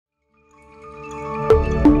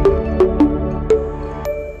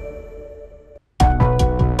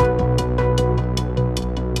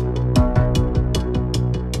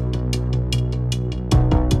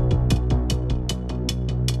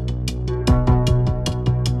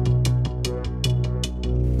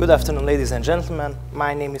Good afternoon, ladies and gentlemen.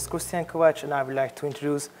 My name is Krisztián Kovács, and I would like to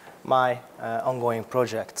introduce my ongoing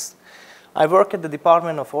projects. I work at the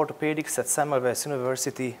Department of Orthopedics at Semmelweis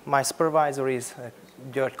University. My supervisor is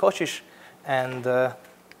György Kocsis, and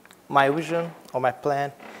my vision or my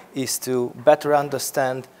plan is to better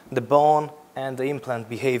understand the bone and the implant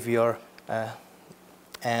behavior. As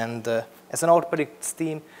an orthopedics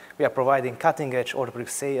team, we are providing cutting-edge orthopedic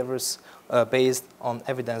savers based on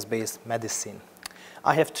evidence-based medicine.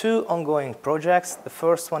 I have two ongoing projects. The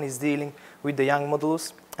first one is dealing with the young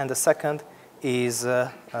modulus, and the second is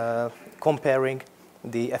comparing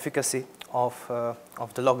the efficacy of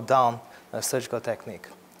the lockdown surgical technique.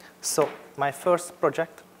 So my first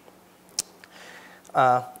project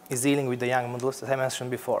is dealing with the young modulus, as I mentioned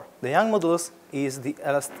before. The young modulus is the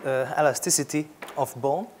elasticity of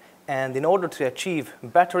bone, and in order to achieve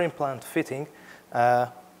better implant fitting,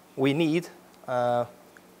 we need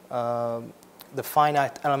the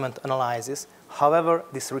finite element analysis. However,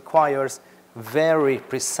 this requires very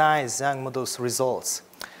precise young modulus results.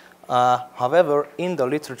 However, in the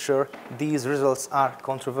literature, these results are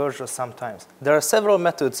controversial sometimes. There are several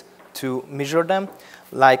methods to measure them,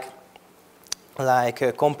 like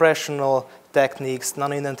compressional techniques,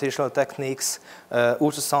 non-indentational techniques,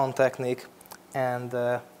 ultrasound technique, and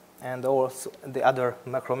also the other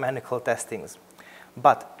macromechanical testings.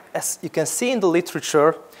 But as you can see in the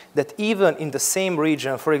literature, that even in the same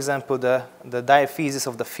region, for example, the diaphysis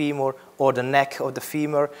of the femur or the neck of the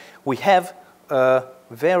femur, we have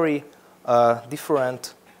very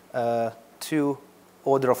different two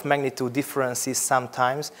order of magnitude differences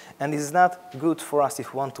sometimes, and it's not good for us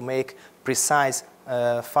if we want to make precise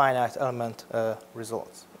finite element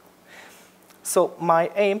results. So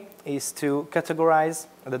my aim is to categorize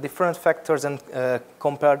the different factors and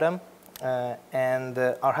compare them. And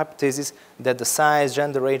our hypothesis that the size,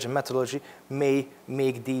 gender, age, and methodology may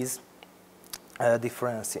make these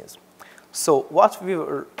differences. So what we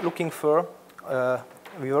were looking for,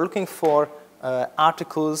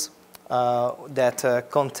 articles that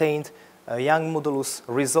contained young modulus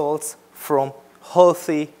results from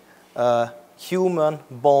healthy human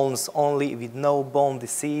bones only, with no bone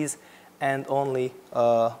disease, and only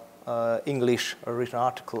English written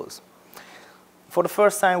articles. For the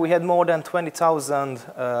first time, we had more than 20,000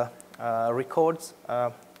 records,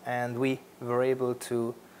 and we were able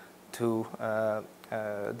to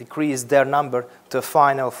decrease their number to a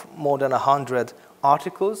final of more than 100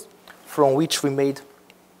 articles, from which we made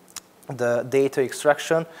the data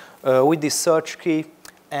extraction with this search key,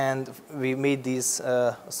 and we made this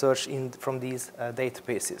search from these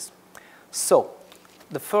databases. So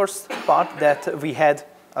the first part that we had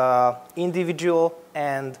individual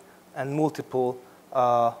and multiple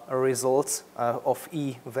results of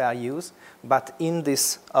E values, but in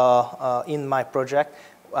this in my project,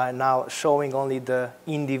 I'm now showing only the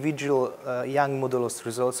individual young modulus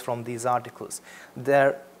results from these articles.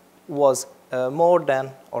 There was more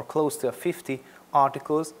than or close to 50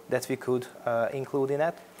 articles that we could include in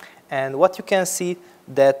it, and what you can see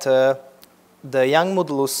that the young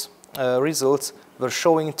modulus results were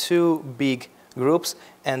showing two big groups,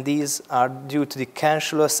 and these are due to the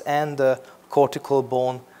cancellous and the cortical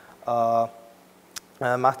bone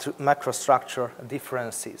macrostructure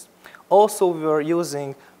differences. Also, we were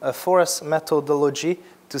using a Forest methodology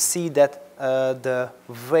to see that the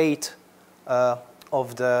weight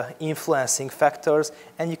of the influencing factors,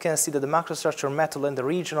 and you can see that the macrostructure metal and the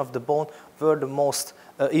region of the bone were the most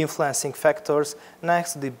influencing factors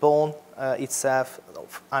next to the bone itself.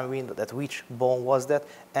 I mean, that which bone was that,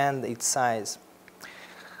 and its size.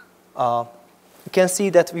 You can see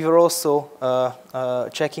that we were also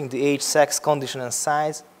checking the age, sex, condition, and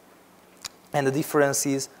size, and the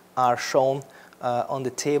differences are shown on the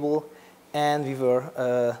table. And we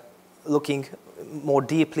were looking more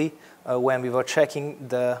deeply when we were checking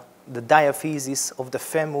the diaphysis of the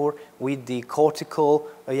femur with the cortical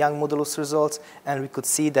young modulus results, and we could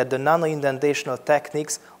see that the nano-indentational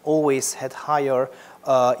techniques always had higher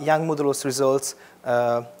young modulus results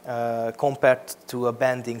compared to a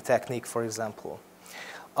bending technique, for example.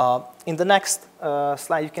 In the next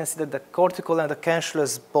slide, you can see that the cortical and the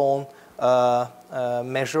cancellous bone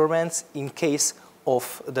measurements in case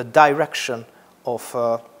of the direction of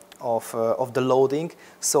the loading.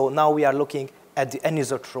 So now we are looking at the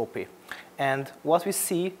anisotropy. And what we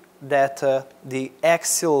see that the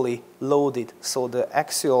axially loaded, so the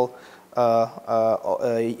axial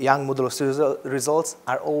young modulus results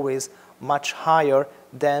are always much higher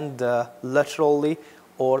than the laterally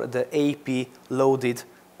or the AP loaded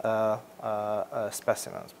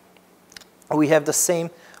specimens. We have the same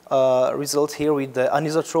result here with the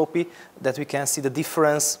anisotropy, that we can see the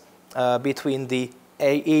difference between the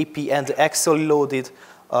AP and the axially loaded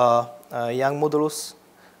young modulus,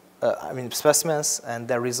 specimens and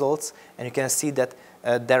their results. And you can see that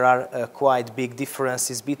there are quite big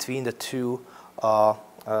differences between the two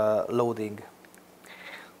loading.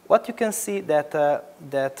 What you can see that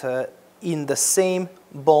in the same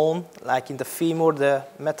bone, like in the femur, the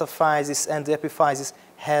metaphysis and the epiphysis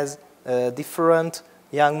has different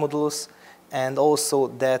young modulus, and also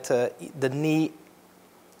that the knee,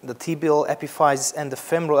 the tibial epiphysis and the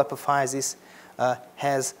femoral epiphysis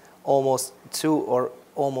has almost 2 or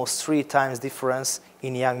almost 3 times difference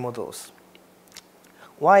in young modulus.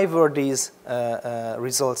 Why were these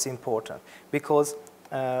results important? Because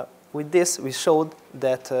with this we showed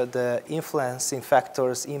that the influencing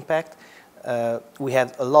factors impact. We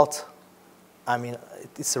had a lot,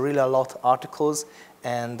 it's really a lot of articles,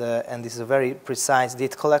 and this is a very precise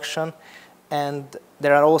data collection. And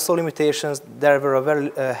there are also limitations. There were very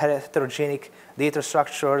heterogenic data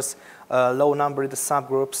structures, low number in the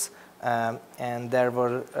subgroups, and there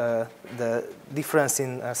were the difference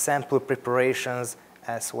in sample preparations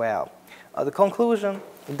as well. The conclusion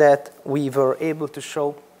that we were able to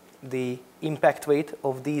show the impact weight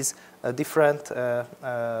of these different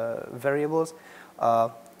variables,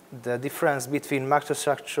 the difference between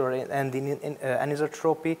microstructure and in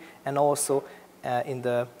anisotropy, and also in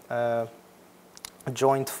the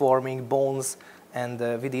joint forming bones and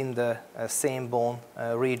within the same bone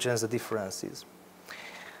regions, the differences.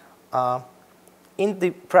 In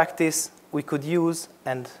the practice, we could use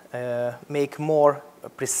and make more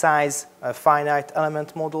precise finite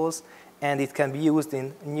element models, and it can be used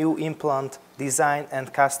in new implant design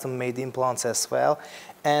and custom-made implants as well.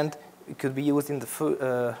 And it could be used in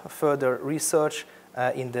the further research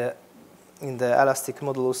in the elastic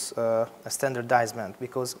modulus standardizement,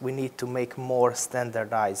 because we need to make more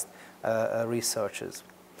standardized researches.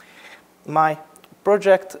 My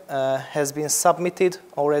project has been submitted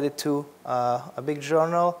already to a big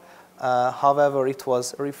journal. However, it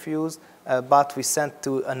was refused, but we sent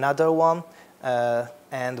to another one,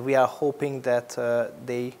 and we are hoping that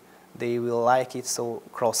they will like it, so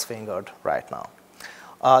cross-fingered right now.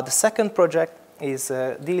 The second project is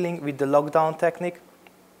dealing with the lockdown technique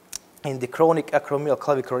in the chronic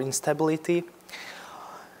acromioclavicular instability.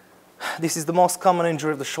 This is the most common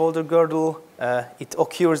injury of the shoulder girdle. It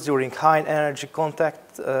occurs during high energy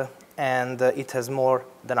contact, and it has more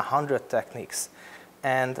than 100 techniques.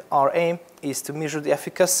 And our aim is to measure the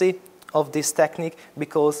efficacy of this technique,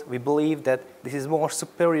 because we believe that this is more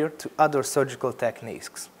superior to other surgical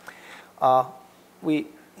techniques. We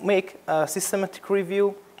make a systematic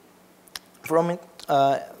review from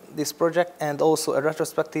this project, and also a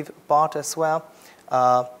retrospective part as well.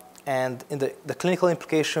 And in the clinical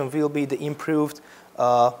implication will be the improved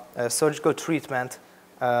surgical treatment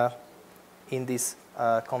in this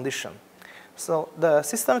condition. So the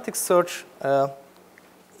systematic search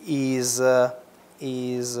is at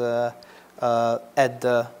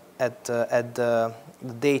the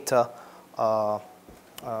data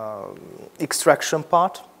extraction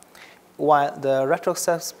part, while the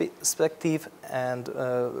retrospective and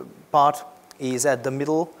part is at the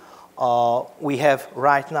middle. We have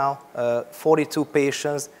right now 42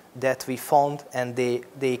 patients that we found, and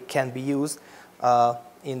they can be used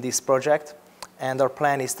in this project, and our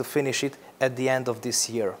plan is to finish it at the end of this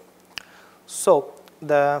year. So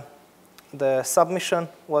the submission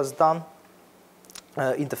was done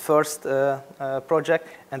in the first project,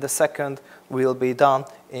 and the second will be done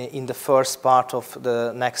in the first part of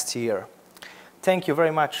the next year. Thank you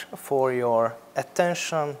very much for your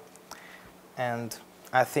attention, and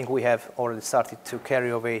I think we have already started to carry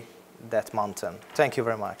away that mountain. Thank you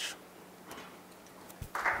very much.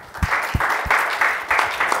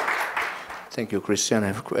 Thank you, Krisztián.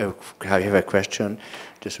 I have a question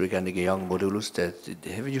just regarding the young modulus.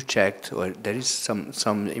 Have you checked, or there is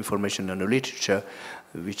some information on the literature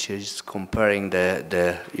which is comparing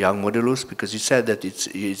the young modulus, because you said that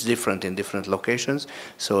it's different in different locations.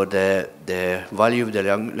 So the value of the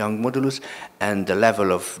young modulus and the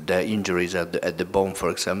level of the injuries at the bone, for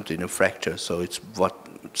example, in a fracture. So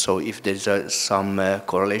so if there's some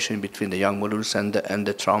correlation between the young modulus and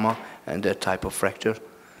the trauma and the type of fracture.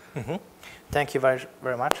 Mm-hmm. Thank you very,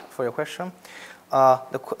 very much for your question.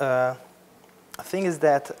 The thing is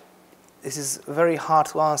that this is very hard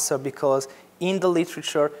to answer, because in the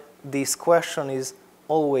literature, this question is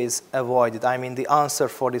always avoided. I mean, the answer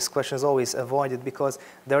for this question is always avoided, because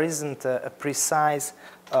there isn't a precise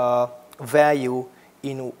value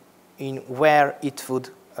in where it would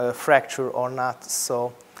fracture or not.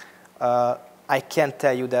 So I can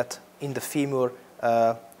tell you that in the femur,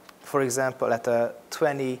 for example, at a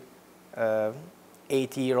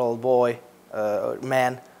 28-year-old boy,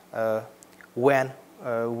 man, when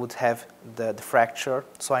would have the fracture.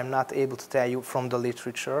 So I'm not able to tell you from the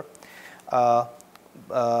literature.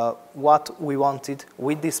 What we wanted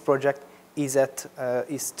with this project is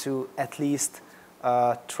to at least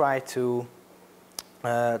try to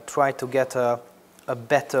get a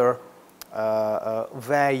better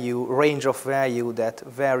range of value that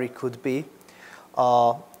vary could be.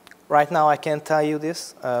 Right now I can't tell you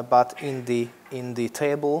this, but in the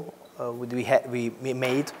table we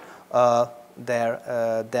made,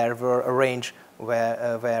 there were a range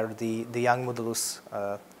where the young modulus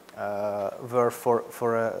were for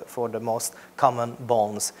the most common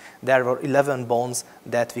bones. There were 11 bones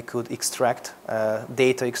that we could extract,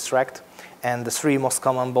 data extract, and the 3 most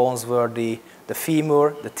common bones were the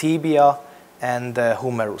femur, the tibia, and the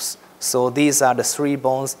humerus. So these are the 3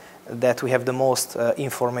 bones that we have the most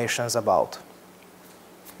informations about.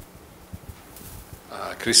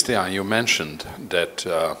 Krisztián, you mentioned that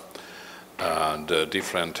the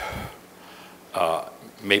different,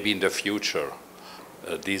 maybe in the future,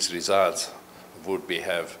 these results would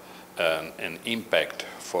have an impact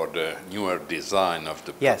for the newer design of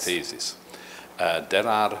the prosthesis. There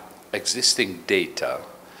are existing data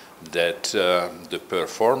that the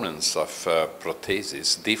performance of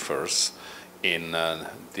prosthesis differs in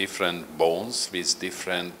different bones with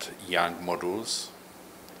different young modules.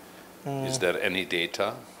 Is there any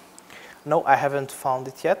data? No, I haven't found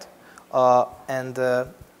it yet. And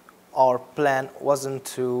our plan wasn't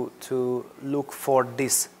to look for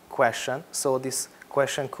this question. So this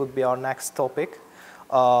question could be our next topic.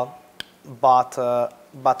 But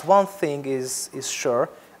one thing is sure,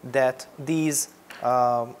 that these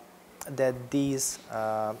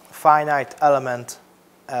finite element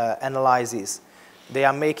analyses, they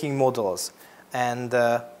are making models, and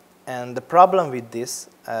the problem with this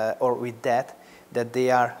or with that they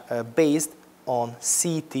are based on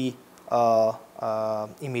CT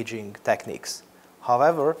imaging techniques.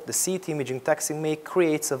 However, the CT imaging technique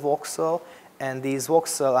creates a voxel, and these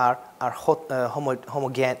voxels are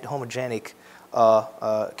homogenic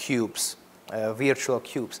cubes, virtual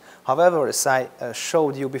cubes. However, as I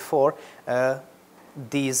showed you before,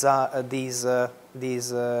 these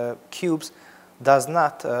cubes does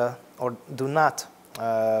not or do not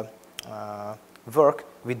work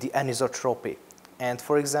with the anisotropy. And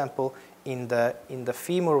for example, in the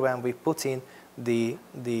femur, when we put in the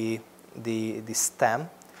stem,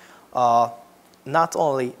 not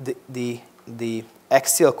only the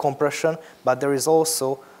axial compression, but there is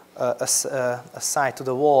also a side to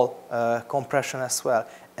the wall compression as well.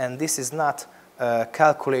 And this is not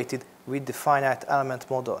calculated with the finite element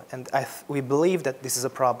model. And we believe that this is a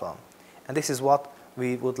problem. And this is what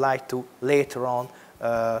we would like to later on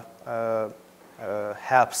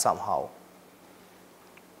help somehow.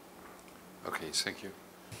 Okay, thank you.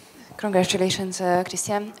 Congratulations,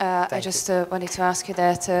 Krisztián. I just wanted to ask you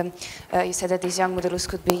that you said that these young modulus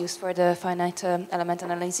could be used for the finite element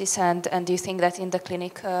analysis, and do you think that in the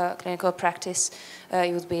clinical practice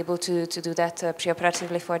you would be able to do that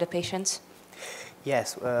preoperatively for the patients?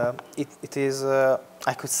 Yes, it is.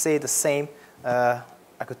 I could say the same. I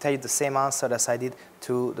could tell you the same answer as I did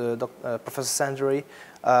to Professor Sandri.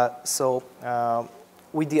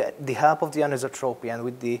 With the help of the anisotropy and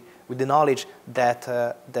with the knowledge that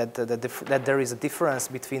there is a difference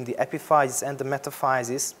between the epiphysis and the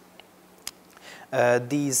metaphysis,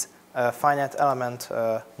 these finite element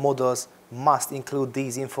models must include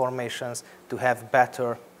these informations to have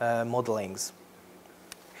better modelings.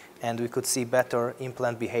 And we could see better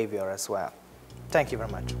implant behavior as well. Thank you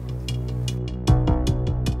very much.